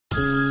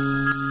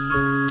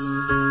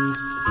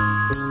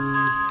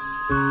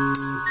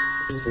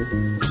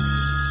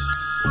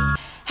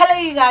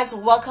guys,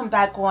 welcome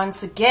back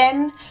once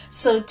again.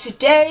 So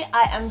today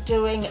I am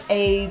doing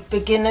a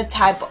beginner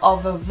type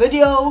of a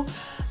video.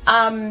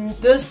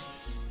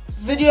 This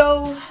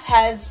video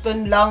has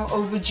been long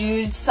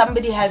overdue.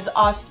 Somebody has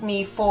asked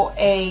me for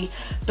a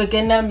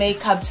beginner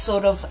makeup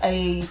sort of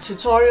a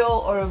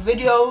tutorial or a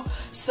video,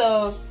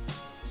 so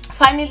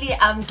finally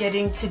I'm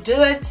getting to do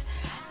it.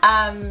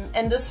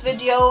 In this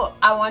video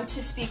I want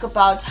to speak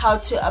about how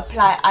to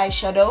apply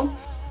eyeshadow.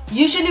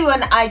 Usually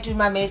when I do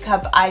my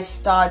makeup, I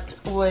start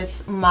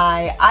with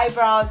my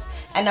eyebrows,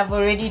 and I've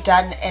already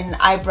done an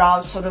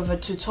eyebrow sort of a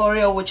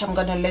tutorial, which I'm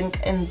going to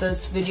link in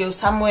this video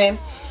somewhere.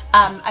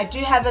 I do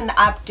have an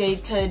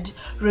updated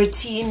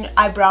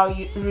eyebrow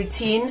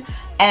routine,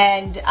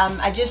 and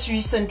I just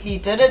recently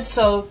did it,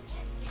 so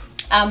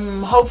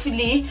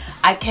hopefully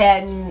I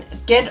can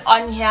get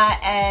on here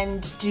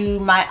and do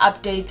my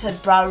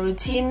updated brow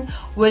routine,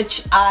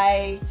 which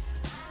I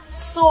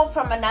saw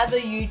from another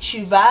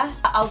YouTuber.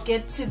 I'll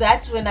get to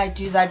that when I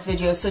do that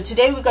video. So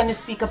today we're going to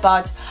speak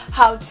about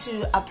how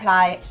to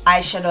apply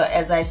eyeshadow,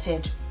 as I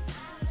said.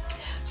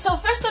 So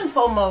first and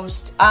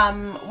foremost,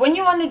 when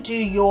you want to do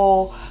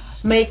your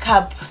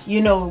makeup,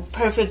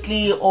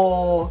 perfectly,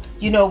 or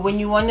when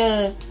you want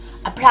to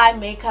apply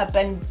makeup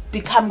and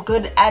become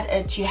good at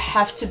it, you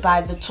have to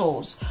buy the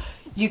tools.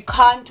 You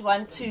can't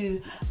want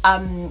to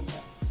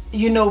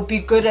be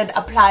good at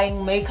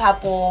applying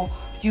makeup, or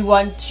you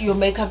want your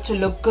makeup to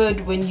look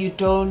good when you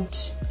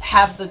don't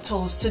have the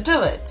tools to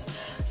do it.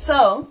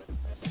 So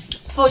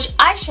for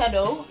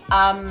eyeshadow,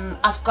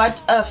 I've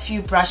got a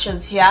few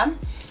brushes here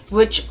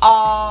which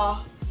I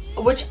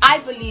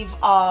believe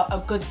are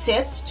a good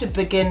set to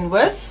begin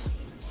with,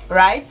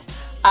 right?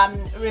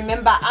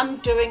 Remember, I'm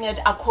doing it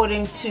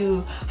according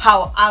to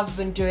how I've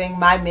been doing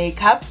my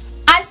makeup.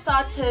 I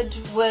started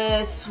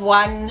with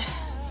one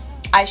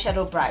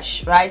eyeshadow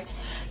brush, right?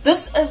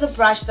 This is a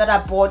brush that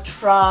I bought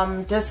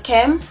from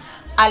Discam.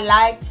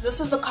 This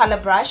is the color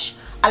brush.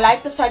 I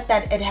like the fact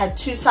that it had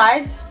two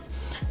sides.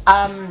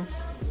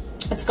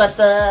 It's got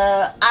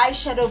the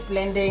eyeshadow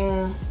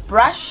blending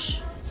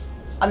brush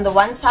on the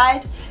one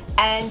side,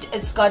 and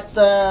it's got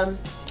the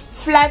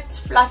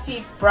flat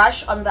fluffy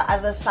brush on the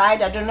other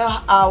side. I don't know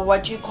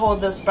what you call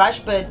this brush,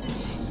 but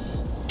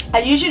I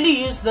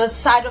usually use this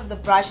side of the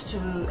brush to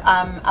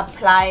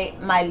apply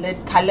my lid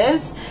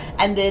colors,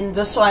 and then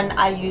this one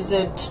I use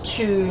it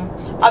to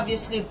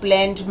obviously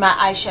blend my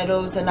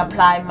eyeshadows and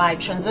apply my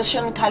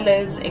transition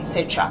colors,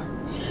 etc.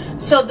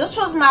 So this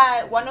was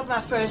one of my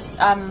first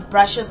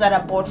brushes that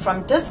I bought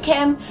from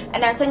Discam,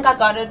 and I think I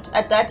got it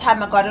at that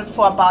time. I got it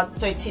for about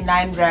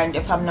 39 Rand,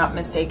 if I'm not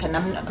mistaken.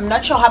 I'm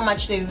not sure how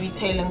much they're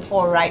retailing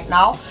for right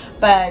now,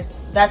 but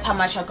that's how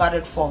much I got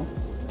it for.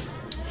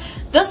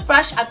 This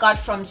brush I got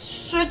from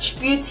Switch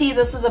Beauty.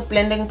 This is a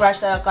blending brush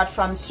that I got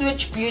from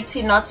Switch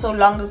Beauty not so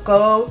long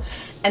ago.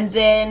 And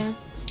then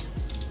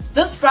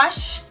this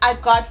brush I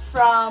got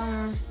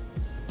from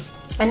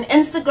an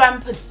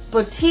Instagram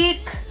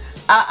boutique.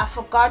 I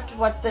forgot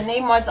what the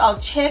name was. I'll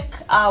check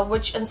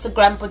which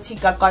Instagram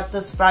boutique I got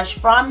this brush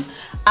from.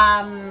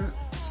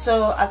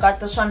 So I got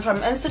this one from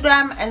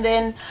Instagram, and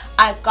then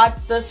I got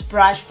this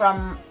brush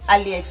from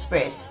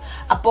AliExpress.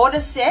 I bought a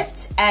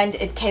set and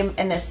it came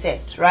in a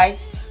set, right?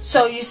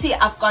 So you see,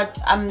 I've got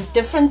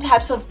different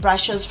types of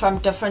brushes from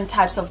different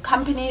types of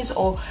companies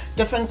or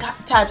different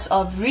types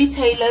of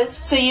retailers.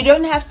 So you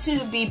don't have to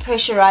be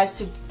pressurized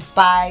to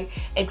buy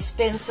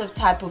expensive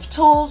type of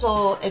tools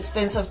or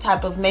expensive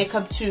type of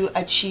makeup to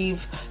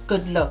achieve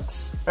good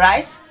looks,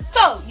 right?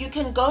 So you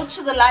can go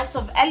to the likes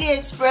of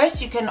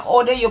AliExpress. You can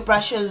order your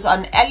brushes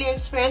on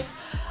AliExpress.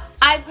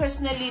 I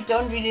personally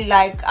don't really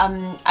like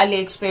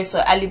AliExpress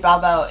or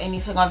Alibaba or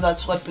anything of that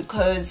sort,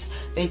 because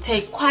they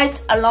take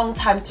quite a long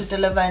time to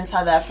deliver in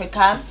South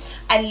Africa,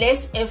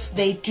 unless if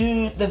they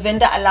do, the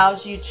vendor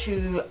allows you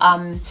to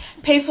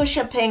pay for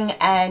shipping,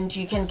 and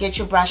you can get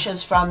your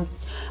brushes from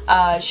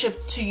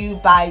shipped to you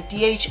by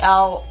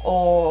DHL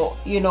or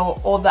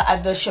all the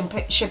other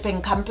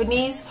shipping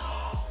companies.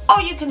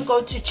 Or you can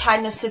go to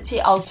China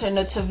City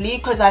alternatively,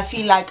 because I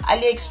feel like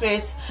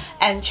AliExpress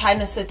and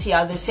China City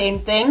are the same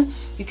thing.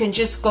 You can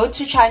just go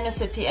to China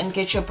City and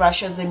get your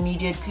brushes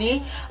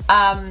immediately.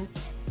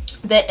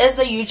 There is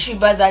a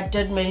YouTuber that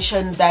did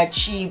mention that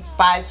she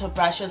buys her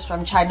brushes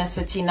from China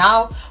City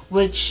now,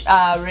 which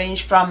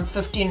range from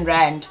 15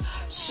 Rand.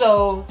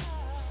 So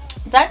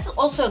that's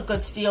also a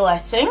good steal, I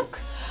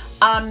think.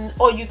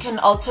 Or you can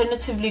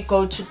alternatively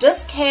go to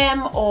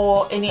Discam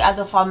or any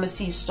other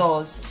pharmacy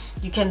stores.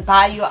 You can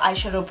buy your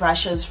eyeshadow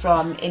brushes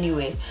from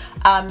anywhere.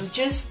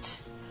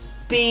 Just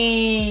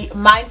be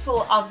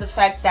mindful of the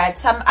fact that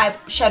some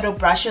eyeshadow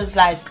brushes,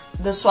 like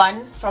this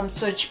one from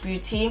Switch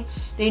Beauty,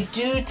 they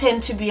do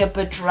tend to be a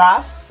bit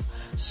rough.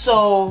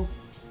 So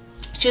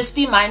just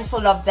be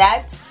mindful of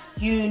that.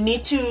 You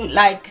need to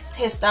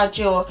test out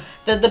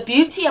the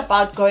beauty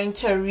about going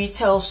to a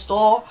retail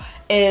store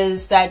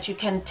is that you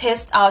can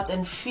test out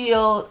and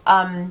feel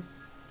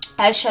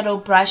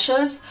eyeshadow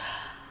brushes.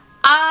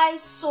 I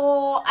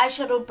saw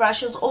eyeshadow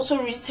brushes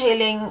also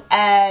retailing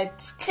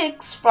at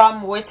Clicks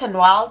from Wet n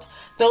Wild.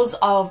 those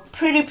are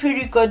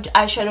pretty good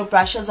eyeshadow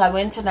brushes. I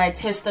went and I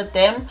tested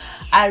them.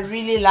 I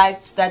really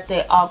liked that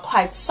they are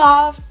quite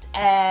soft,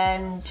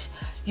 and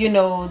you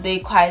know, they're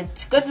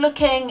quite good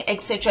looking,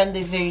 etc., and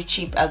they're very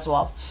cheap as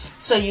well.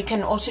 So you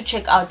can also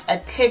check out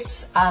at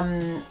Clicks,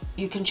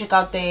 you can check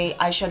out the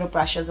eyeshadow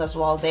brushes as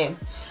well there.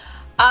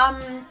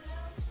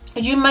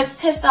 You must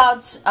test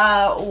out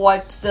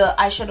what the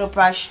eyeshadow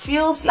brush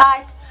feels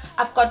like.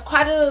 I've got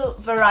quite a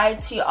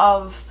variety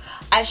of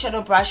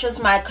eyeshadow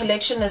brushes. My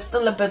collection is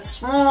still a bit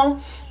small,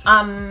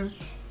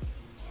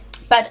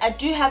 but I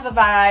do have a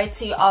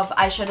variety of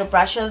eyeshadow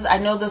brushes. I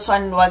know this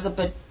one was a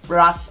bit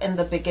rough in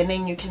the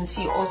beginning. You can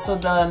see also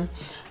the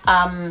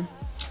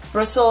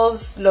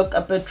bristles look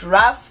a bit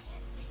rough.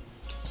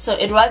 So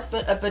it was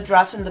a bit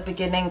rough in the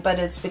beginning, but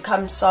it's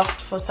become soft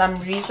for some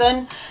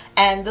reason.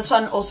 And this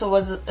one also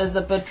is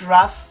a bit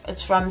rough.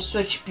 It's from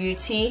Switch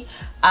Beauty.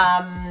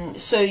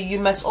 So you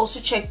must also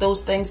check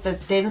those things, the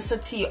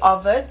density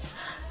of it.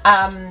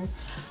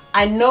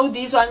 I know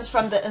these ones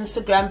from the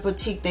Instagram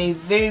boutique, they're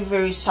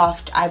very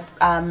soft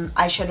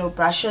eyeshadow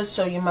brushes,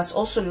 so you must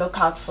also look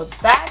out for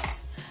that.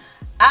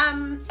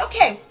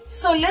 Okay,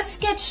 so let's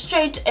get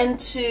straight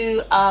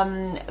into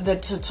the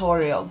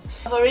tutorial.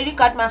 I've already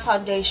got my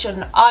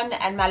foundation on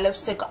and my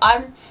lipstick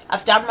on.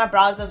 I've done my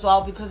brows as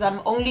well because I'm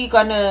only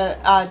gonna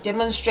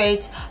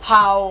demonstrate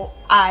how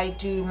I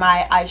do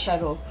my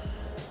eyeshadow.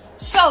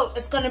 So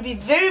it's gonna be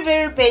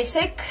very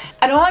basic.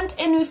 I don't want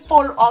any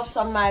fall offs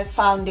on my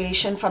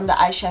foundation from the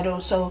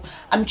eyeshadow, so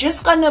I'm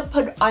just gonna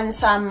put on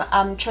some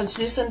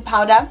translucent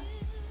powder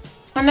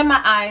under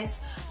my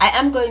eyes. I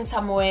am going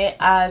somewhere,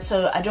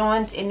 so I don't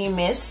want any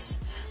mess.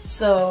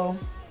 So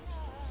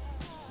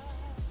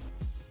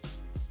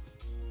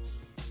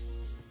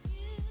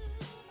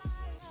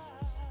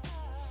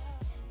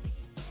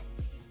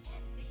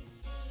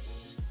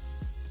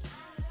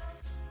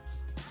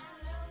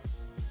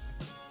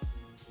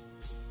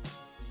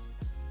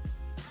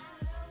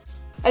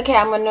okay,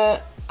 I'm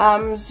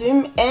gonna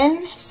zoom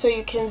in so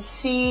you can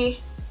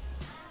see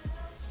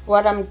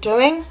what I'm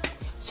doing.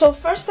 So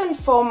first and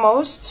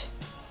foremost,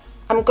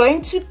 I'm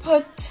going to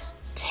put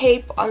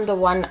tape on the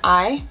one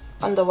eye,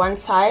 on the one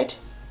side.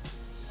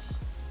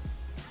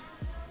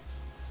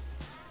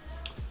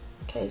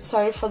 Okay,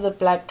 sorry for the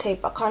black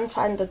tape. I can't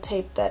find the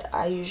tape that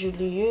I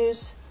usually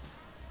use.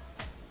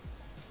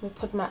 Let me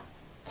put my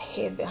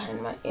hair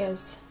behind my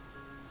ears.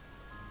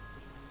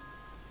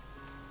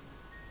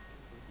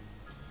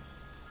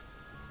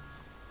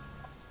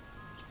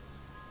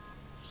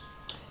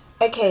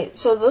 Okay,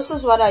 so this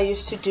is what I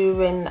used to do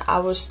when I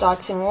was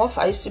starting off.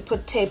 I used to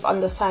put tape on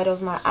the side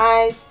of my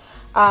eyes.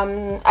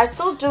 I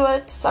still do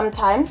it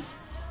sometimes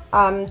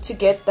to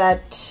get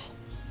that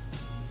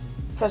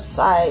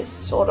precise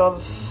sort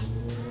of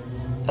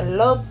a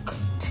look,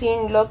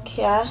 clean look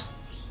here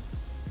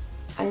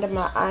under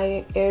my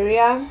eye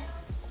area.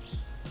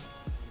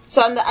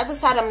 So on the other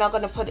side, I'm not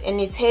going to put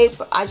any tape.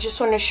 I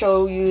just want to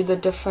show you the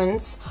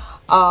difference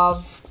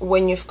of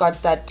when you've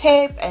got that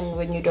tape and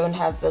when you don't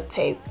have the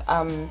tape.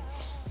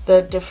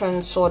 The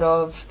different sort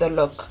of the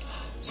look.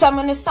 So I'm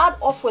going to start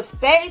off with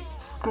base.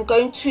 I'm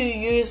going to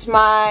use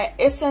my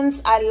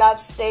Essence I Love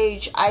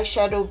Stage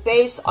eyeshadow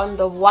base on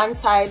the one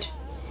side,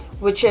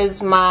 which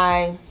is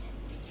my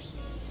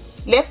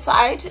left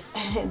side.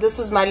 This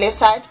is my left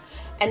side.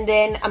 And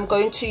then I'm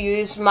going to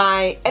use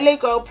my LA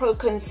Girl Pro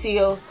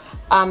Conceal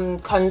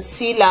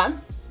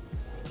concealer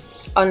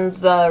on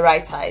the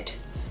right side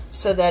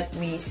so that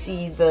we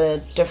see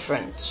the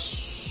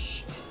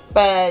difference.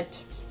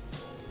 But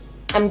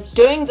I'm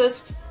doing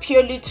this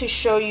purely to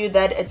show you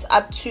that it's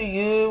up to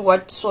you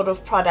what sort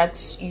of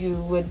products you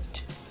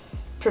would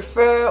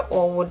prefer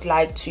or would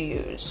like to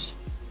use.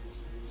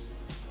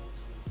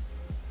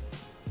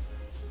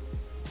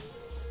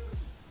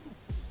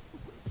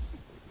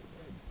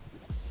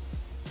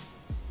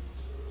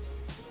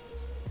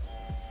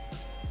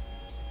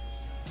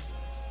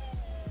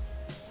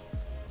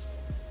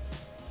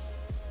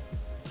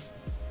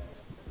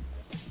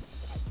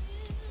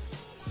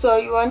 So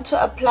you want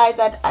to apply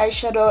that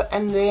eyeshadow,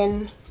 and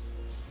then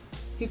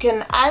you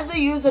can either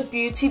use a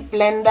beauty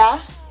blender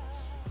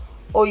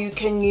or you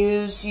can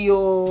use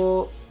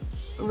your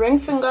ring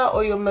finger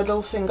or your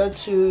middle finger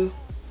to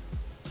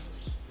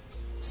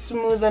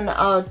smoothen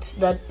out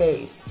that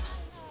base.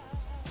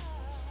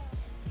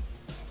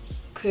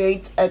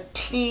 Create a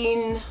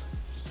clean,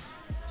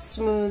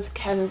 smooth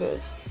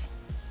canvas.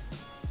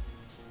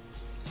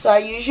 So I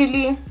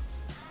usually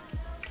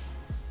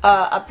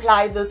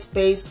apply this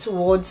base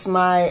towards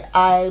my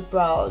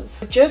eyebrows,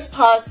 just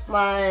past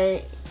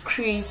my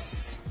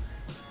crease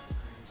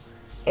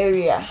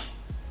area.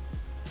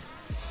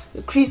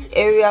 The crease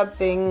area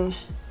being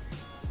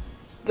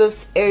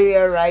this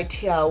area right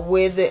here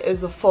where there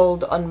is a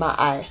fold on my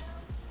eye.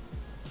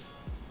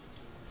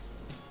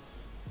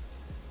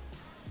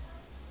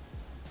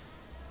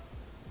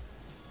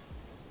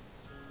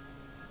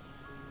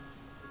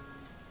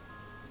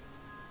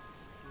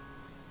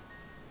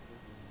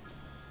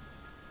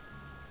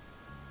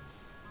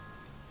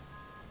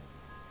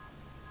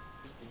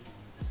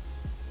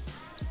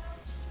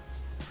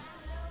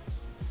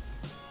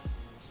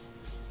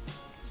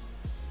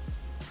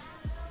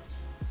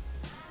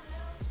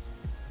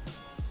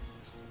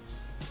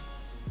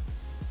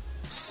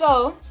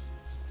 So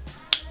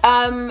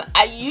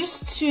I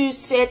used to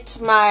set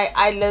my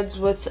eyelids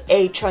with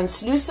a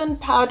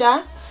translucent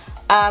powder.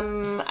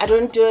 I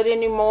don't do it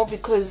anymore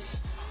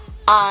because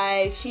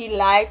I feel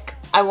like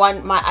I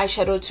want my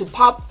eyeshadow to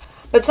pop.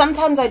 But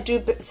sometimes I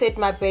do set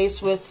my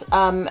base with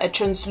a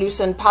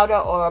translucent powder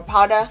or a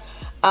powder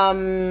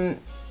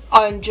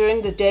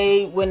during the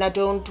day when I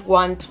don't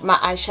want my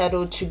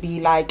eyeshadow to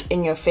be like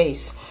in your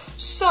face.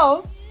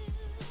 So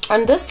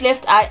on this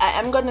left eye, I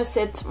am going to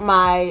set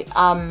my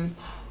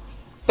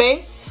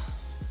base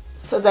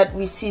so that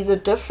we see the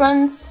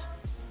difference.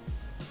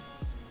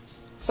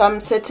 So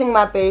I'm setting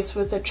my base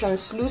with a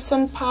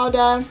translucent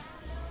powder,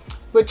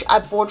 which I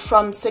bought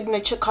from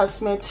Signature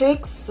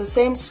Cosmetics, the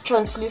same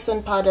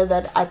translucent powder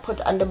that I put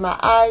under my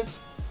eyes.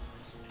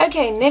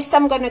 Okay, next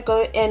I'm going to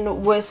go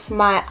in with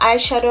my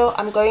eyeshadow.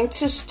 I'm going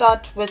to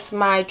start with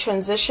my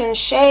transition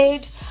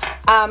shade.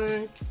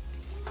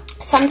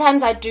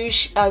 Sometimes I do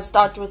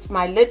start with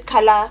my lid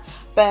color,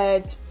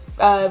 but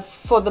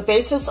for the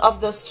basis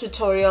of this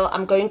tutorial,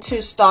 I'm going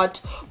to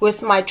start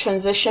with my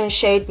transition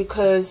shade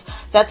because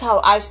that's how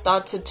I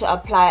started to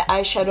apply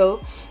eyeshadow.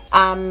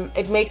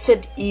 It makes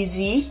it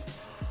easy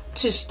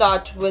to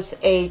start with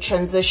a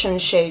transition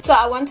shade. So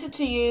I wanted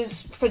to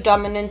use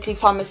predominantly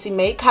pharmacy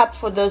makeup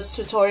for this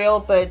tutorial,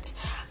 but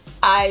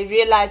I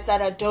realized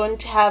that I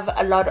don't have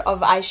a lot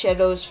of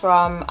eyeshadows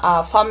from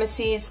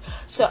pharmacies,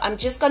 so I'm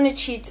just going to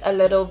cheat a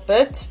little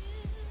bit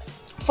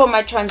for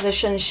my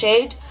transition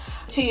shade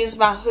to use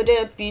my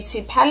Huda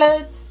Beauty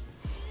palette,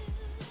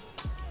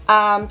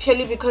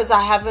 purely because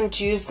I haven't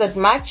used it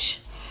much.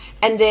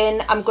 And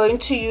then I'm going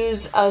to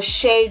use a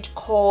shade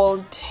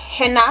called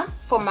Henna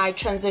for my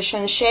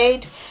transition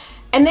shade.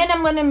 And then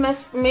I'm going to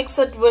mix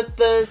it with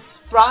this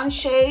brown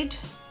shade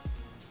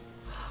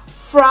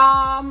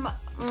from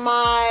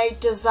my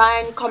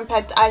Design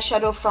Compact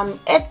Eyeshadow from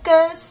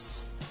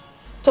Edgar's.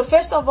 So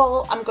first of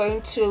all, I'm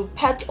going to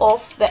pat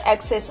off the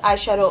excess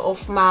eyeshadow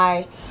off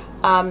my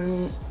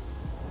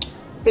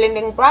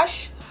blending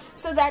brush,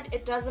 so that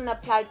it doesn't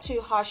apply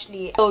too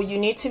harshly. So you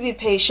need to be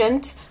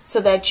patient so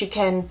that you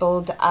can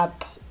build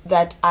up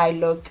that eye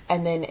look,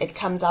 and then it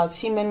comes out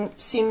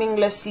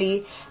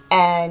seamlessly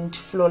and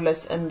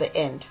flawless in the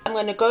end. I'm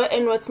going to go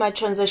in with my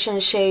transition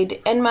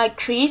shade in my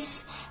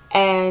crease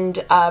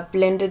and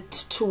blend it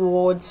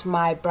towards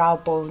my brow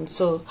bone.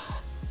 So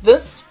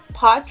this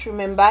part,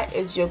 remember,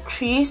 is your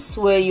crease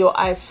where your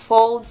eye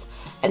folds,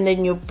 and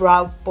then your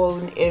brow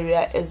bone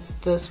area is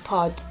this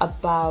part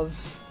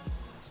above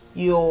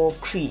your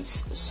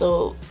crease,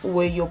 so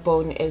where your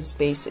bone is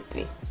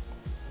basically.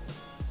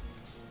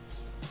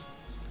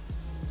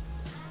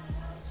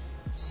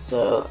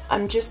 So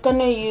I'm just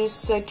gonna use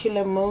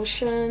circular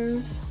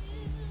motions.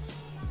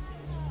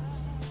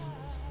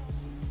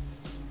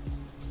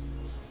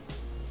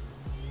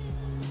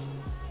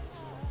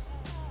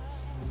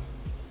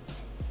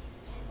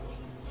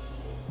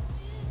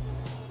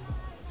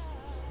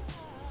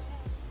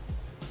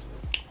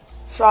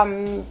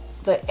 From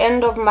the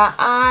end of my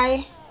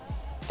eye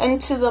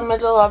into the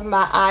middle of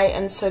my eye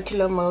in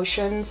circular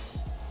motions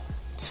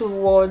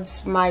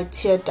towards my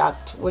tear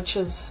duct, which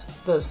is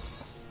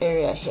this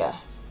area here.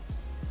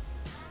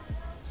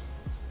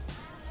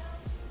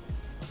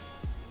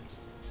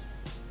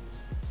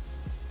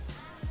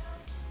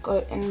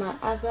 Go in my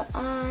other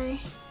eye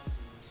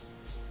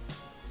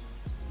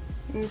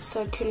in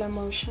circular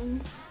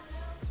motions.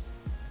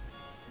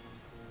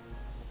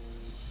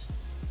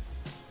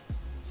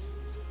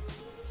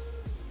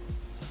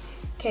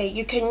 Okay,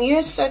 you can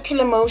use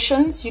circular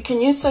motions. You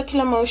can use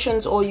circular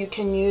motions, or you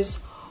can use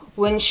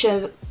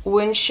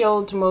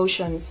windshield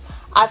motions.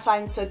 I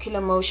find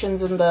circular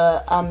motions in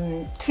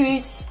the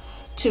crease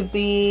to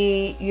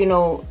be, you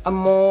know, a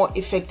more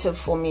effective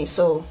for me.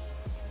 So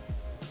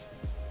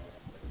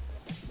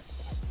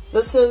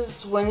this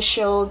is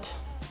windshield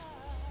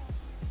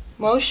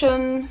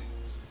motion.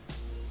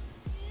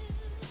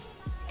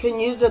 You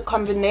can use a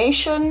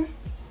combination,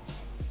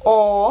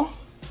 or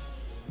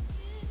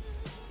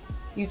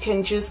you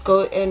can just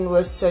go in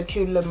with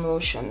circular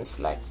motions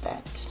like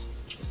that,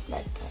 just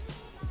like that.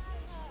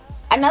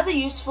 Another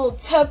useful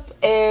tip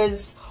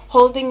is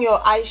holding your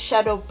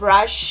eyeshadow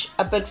brush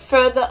a bit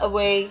further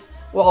away,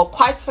 well,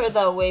 quite further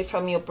away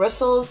from your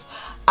bristles,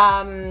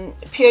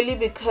 purely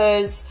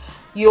because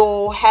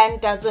your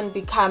hand doesn't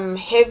become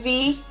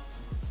heavy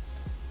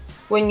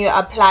when you're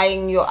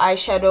applying your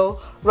eyeshadow,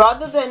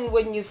 rather than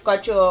when you've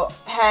got your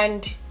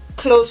hand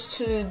close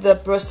to the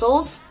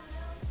bristles,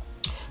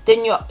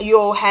 then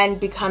your hand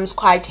becomes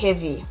quite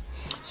heavy.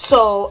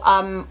 So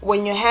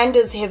when your hand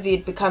is heavy,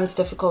 it becomes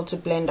difficult to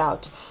blend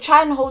out.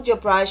 Try and hold your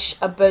brush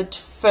a bit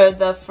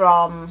further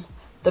from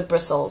the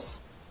bristles.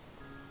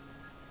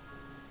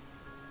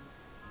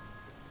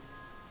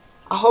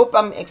 I hope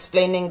I'm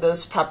explaining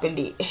this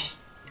properly.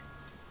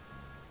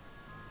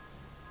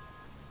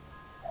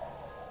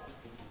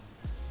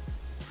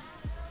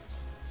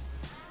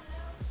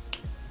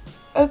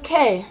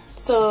 Okay,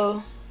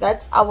 so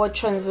that's our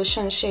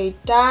transition shade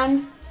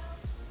done.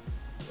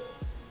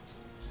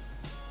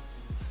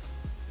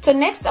 So So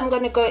next I'm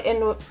going to go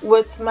in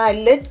with my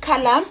lid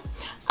color.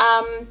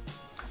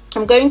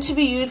 I'm going to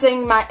be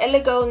using my LA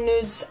Girl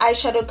Nudes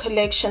eyeshadow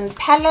collection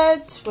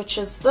palette, which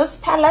is this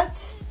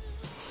palette.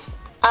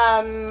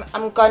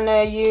 I'm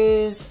gonna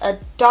use a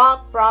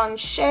dark brown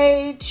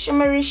shade,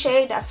 shimmery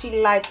shade. I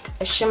feel like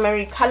a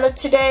shimmery color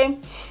today.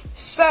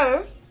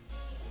 So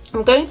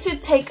I'm going to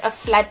take a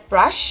flat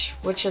brush,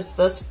 which is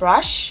this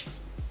brush,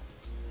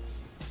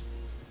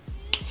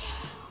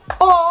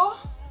 or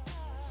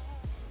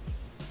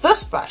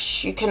this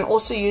brush. You can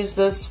also use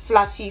this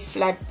fluffy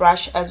flat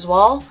brush as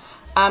well.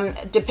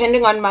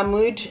 Depending on my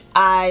mood,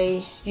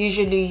 I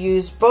usually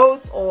use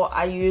both, or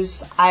I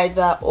use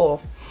either or.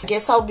 I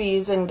guess I'll be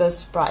using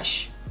this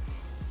brush.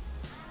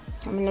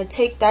 I'm going to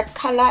take that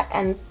color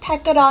and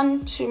pack it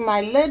on to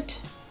my lid.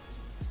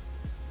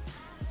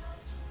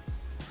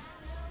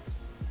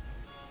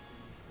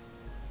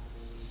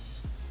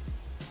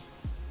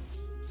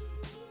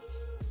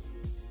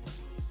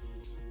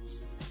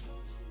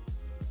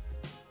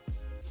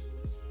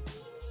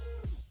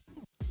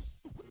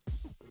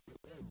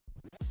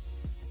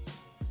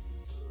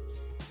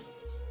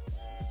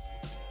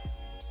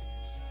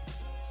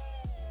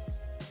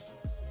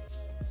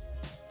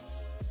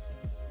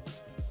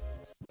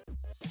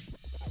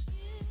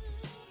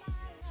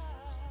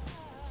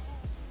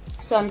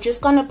 So I'm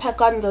just going to pack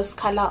on this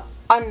color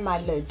on my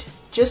lid,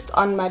 just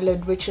on my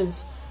lid, which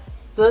is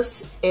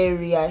this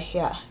area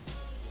here,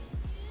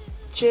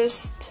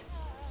 just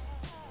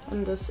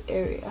in this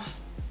area.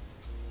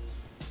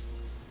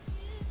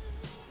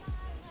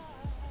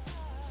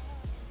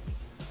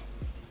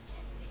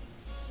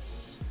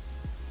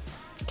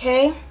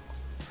 Okay,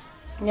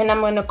 and then I'm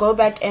going to go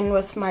back in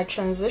with my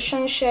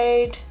transition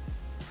shade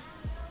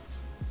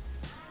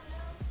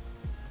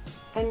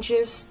and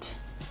just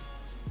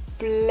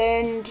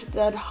blend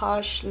that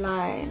harsh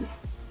line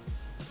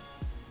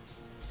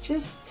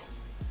just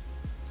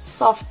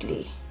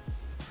softly.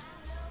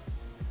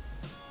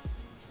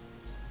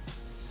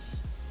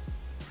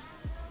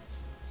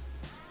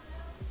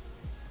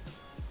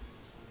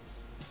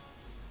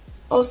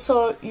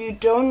 Also, you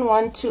don't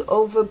want to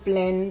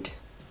overblend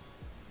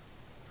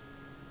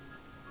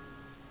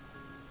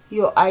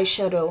your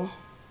eyeshadow.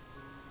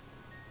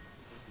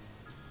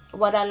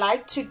 What I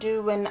like to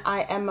do when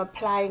I am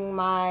applying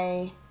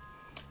my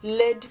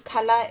lid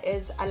color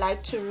is I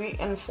like to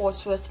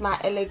reinforce with my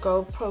LA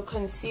Girl Pro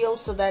Conceal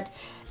so that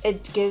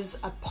it gives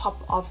a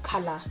pop of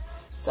color.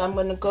 So I'm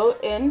going to go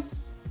in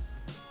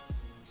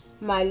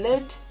my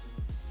lid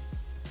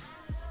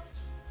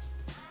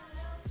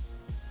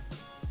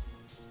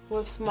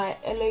with my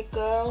LA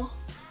Girl.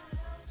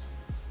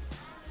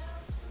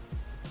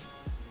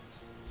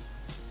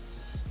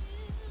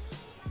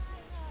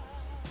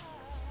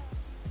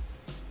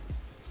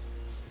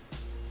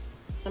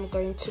 I'm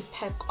going to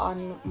pack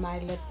on my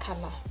lid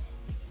color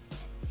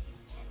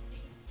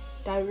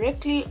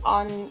directly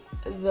on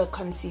the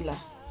concealer.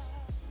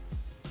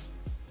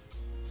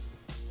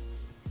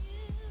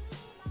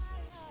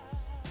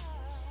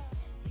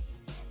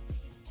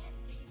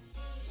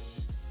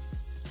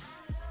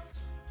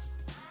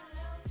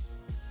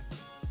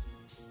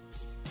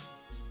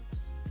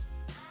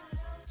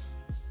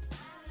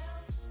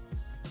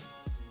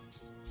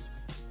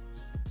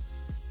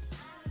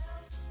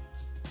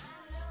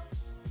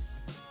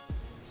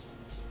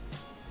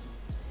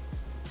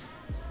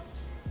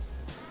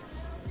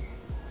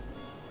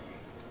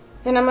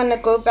 Then I'm going to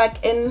go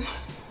back in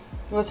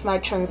with my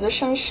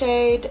transition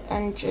shade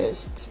and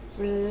just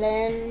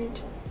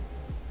blend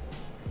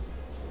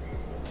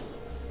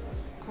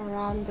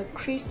around the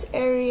crease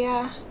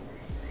area.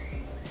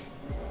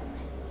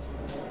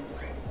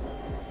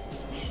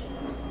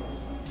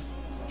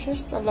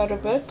 Just a little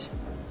bit.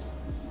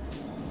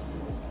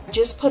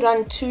 Just put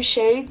on 2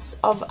 shades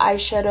of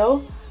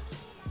eyeshadow.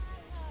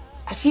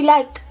 I feel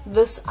like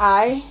this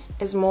eye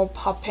is more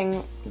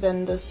popping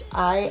than this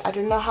eye. I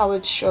don't know how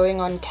it's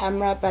showing on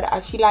camera, but I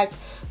feel like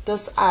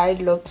this eye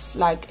looks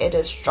like it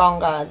is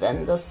stronger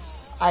than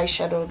this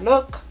eyeshadow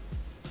look.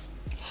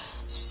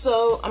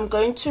 So I'm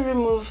going to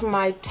remove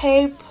my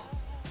tape.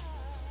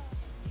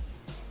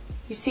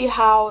 You see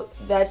how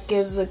that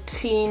gives a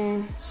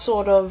clean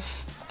sort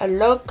of a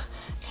look,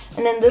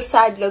 and then this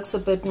side looks a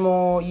bit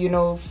more, you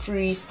know,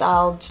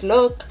 freestyled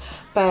look,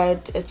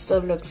 but it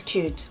still looks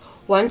cute.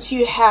 Once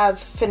you have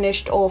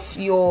finished off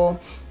your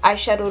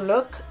eyeshadow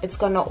look, it's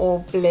gonna all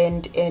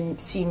blend in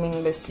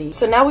seamlessly.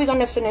 So now we're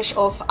gonna finish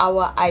off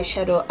our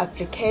eyeshadow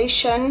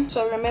application.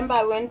 So remember,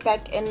 I went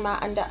back in my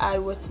under eye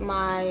with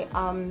my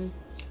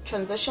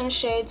transition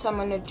shade, so I'm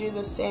gonna do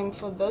the same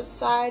for this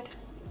side.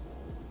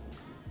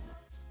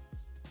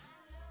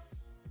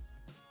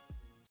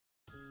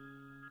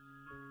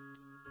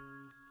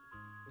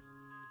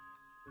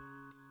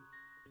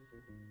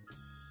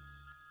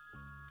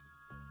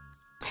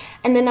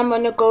 And then I'm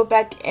going to go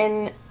back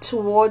in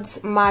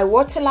towards my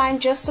waterline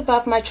just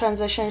above my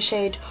transition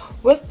shade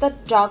with the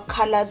dark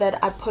color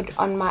that I put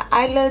on my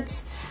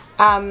eyelids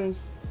and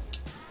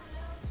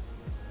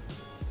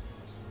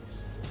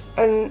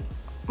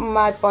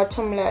my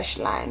bottom lash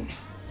line.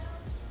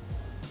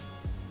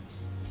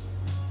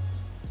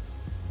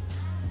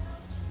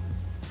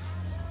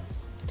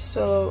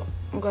 So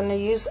I'm gonna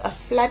use a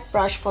flat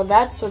brush for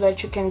that so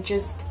that you can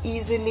just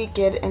easily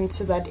get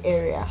into that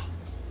area.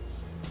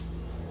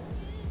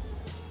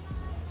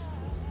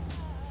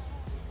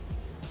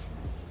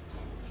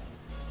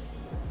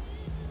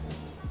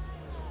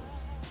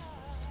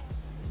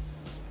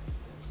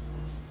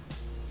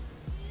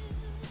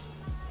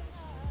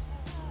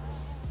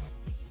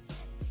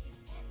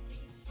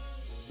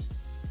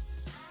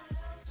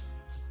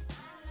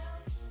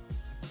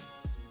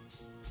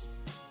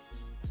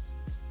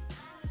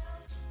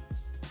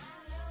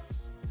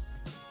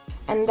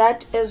 And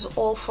that is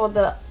all for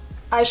the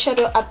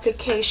eyeshadow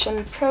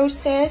application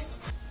process.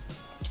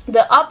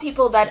 There are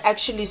people that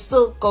actually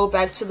still go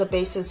back to the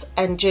basics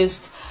and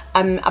just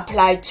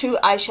apply 2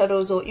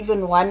 eyeshadows or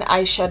even 1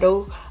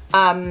 eyeshadow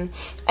and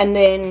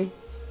then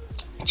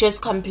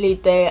just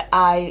complete their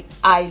eye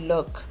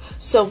look.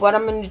 So what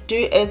I'm going to do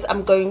is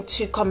I'm going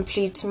to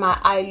complete my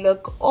eye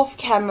look off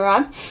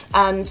camera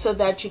so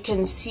that you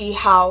can see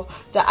how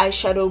the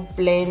eyeshadow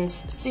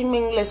blends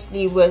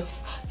seamlessly with,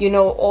 you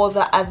know, all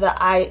the other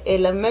eye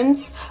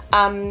elements.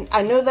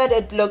 I know that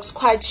it looks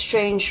quite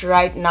strange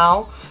right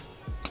now.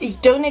 You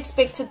don't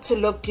expect it to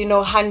look, you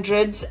know,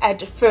 hundreds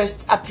at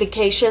first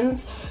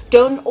applications.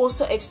 Don't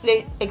also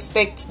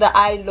expect the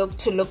eye look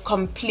to look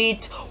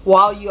complete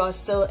while you are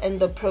still in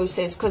the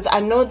process, because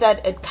I know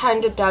that it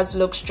kind of does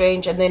look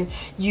strange, and then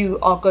you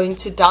are going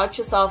to doubt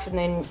yourself, and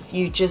then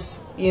you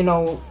just, you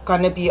know,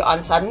 gonna be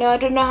on some, no, I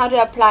don't know how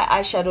to apply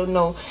eyeshadow.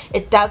 No,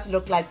 it does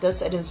look like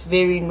this. It is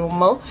very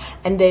normal.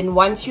 And then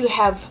once you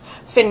have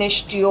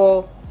finished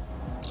your,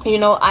 you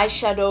know,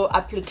 eyeshadow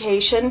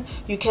application,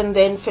 you can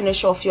then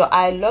finish off your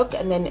eye look,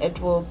 and then it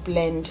will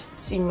blend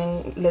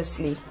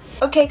seamlessly.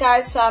 Okay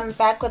guys, so I'm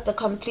back with the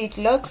complete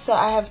look. So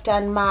I have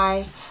done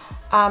my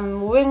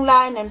wing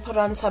line and put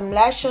on some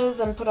lashes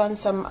and put on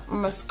some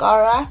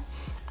mascara.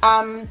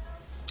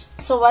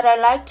 So what I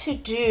like to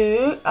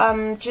do,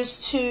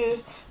 just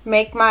to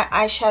make my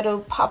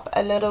eyeshadow pop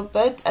a little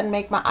bit and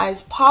make my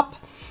eyes pop,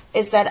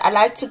 is that I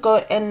like to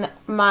go in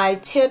my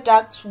tear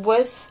ducts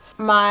with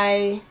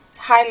my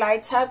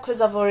highlighter,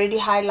 because I've already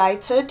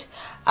highlighted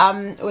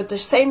with the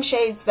same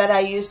shades that I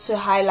used to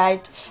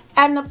highlight,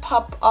 and a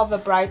pop of a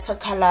brighter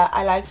color.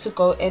 I like to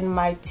go in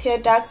my tear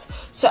ducts.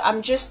 So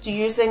I'm just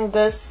using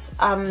this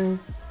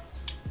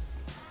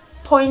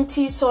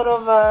pointy sort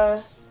of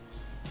a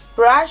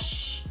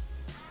brush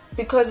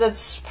because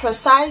it's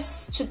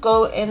precise to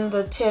go in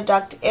the tear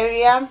duct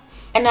area.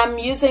 And I'm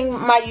using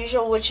my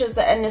usual, which is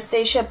the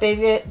Anastasia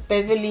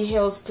Beverly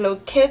Hills Glow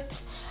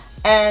Kit,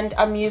 and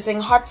I'm using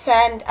Hot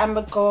Sand,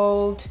 Amber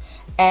Gold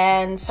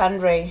and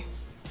Sunray.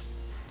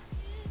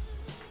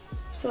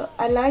 So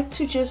I like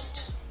to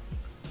just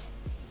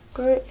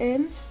go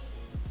in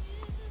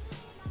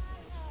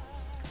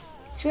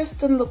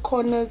just in the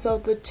corners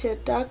of the tear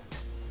duct,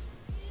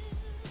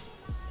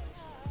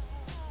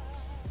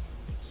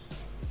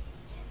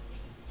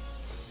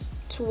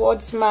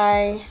 towards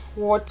my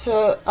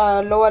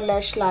lower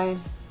lash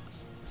line.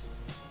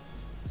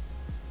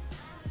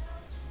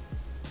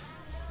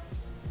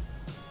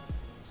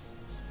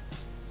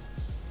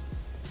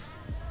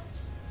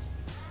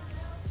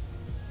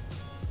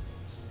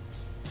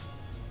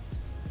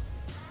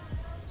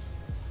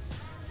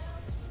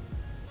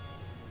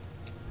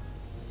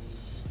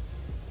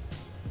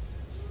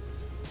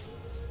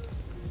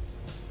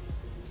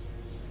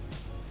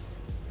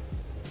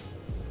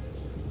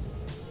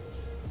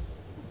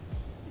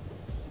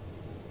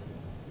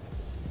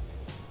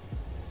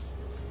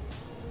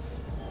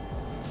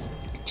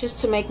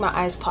 Just to make my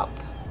eyes pop.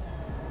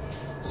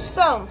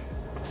 So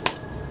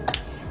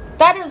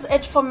that is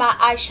it for my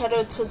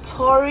eyeshadow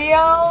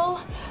tutorial.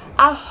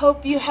 I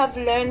hope you have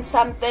learned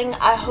something.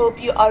 I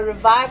hope you are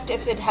revived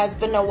if it has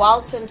been a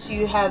while since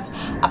you have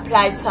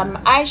applied some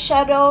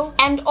eyeshadow.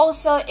 And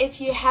also,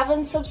 if you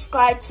haven't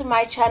subscribed to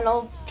my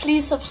channel,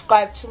 please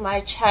subscribe to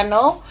my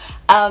channel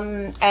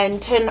and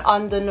turn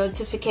on the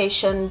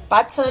notification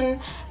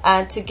button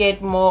to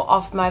get more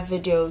of my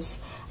videos.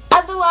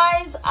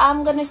 Otherwise,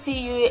 I'm gonna see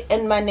you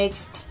in my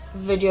next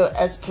video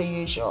as per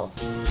usual.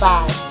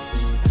 Bye.